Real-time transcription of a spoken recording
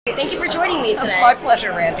Thank you for joining me today. My pleasure,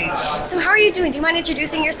 Randy. So how are you doing? Do you mind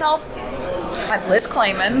introducing yourself? I'm Liz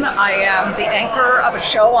Claman. I am the anchor of a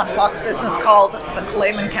show on Fox Business called The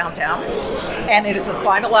Claman Countdown, and it is the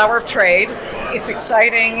final hour of trade. It's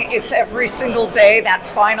exciting. It's every single day, that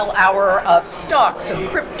final hour of stocks and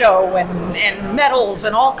crypto and metals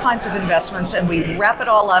and all kinds of investments, and we wrap it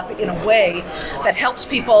all up in a way that helps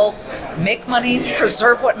people make money,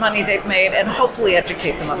 preserve what money they've made, and hopefully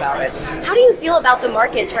educate them about it. How do you feel about the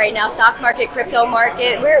markets right now, stock market, crypto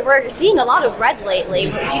market? We're seeing a lot of red lately.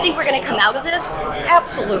 Do you think we're going to come out of this?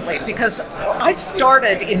 Absolutely, because I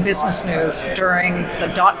started in business news during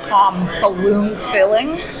the dot-com balloon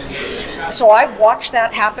filling. So I watched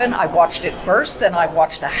that happen. I watched it first, then I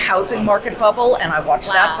watched the housing market bubble, and I watched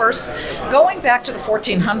that first. Going back to the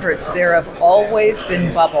 1400s, there have always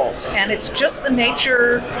been bubbles, and it's just the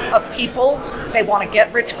nature of people. They want to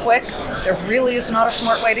get rich quick. There really is not a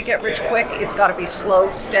smart way to get rich quick. It's got to be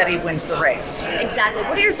slow, steady wins the race. Exactly.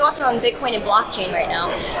 What are your thoughts on Bitcoin and blockchain right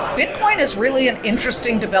now? Bitcoin is really an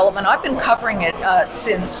interesting development. I've been covering it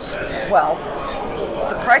since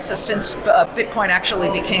the crisis, since Bitcoin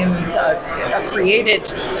actually became a created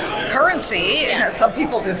currency. Yes. Some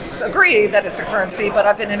people disagree that it's a currency, but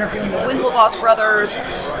I've been interviewing the Winklevoss brothers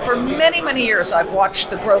for many, many years. I've watched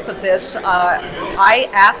the growth of this. I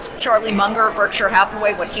asked Charlie Munger of Berkshire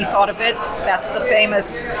Hathaway what he thought of it. That's the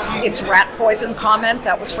famous "it's rat poison" comment.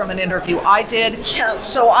 That was from an interview I did. Yeah.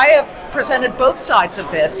 So I have presented both sides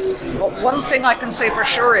of this, but one thing I can say for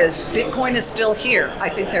sure is Bitcoin is still here. I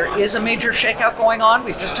think there is a major shakeout going on.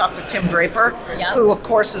 We've just talked to Tim Draper, who of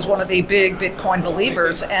course is one of the big Bitcoin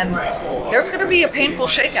believers, and there's going to be a painful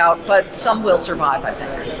shakeout, but some will survive, I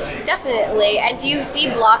think. Definitely. And do you see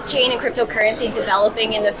blockchain and cryptocurrency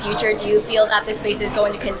developing in the future? Do you feel that this space is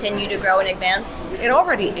going to continue to grow and advance? It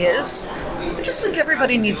already is. I just think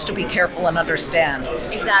everybody needs to be careful and understand.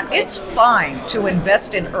 Exactly. It's fine to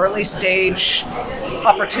invest in early stage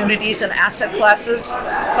opportunities and asset classes,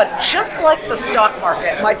 but just like the stock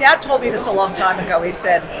market, my dad told me this a long time ago. He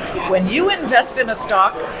said, when you invest in a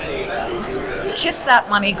stock, kiss that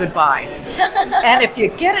money goodbye. And if you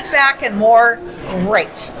get it back and more,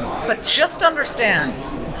 great. But just understand,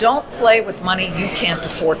 don't play with money you can't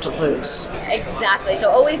afford to lose. Exactly. So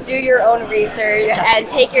always do your own research and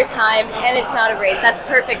take your time, and it's not a race. That's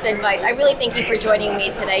perfect advice. I really thank you for joining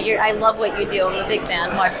me today. I love what you do. I'm a big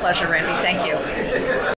fan. My pleasure, Randy. Thank you.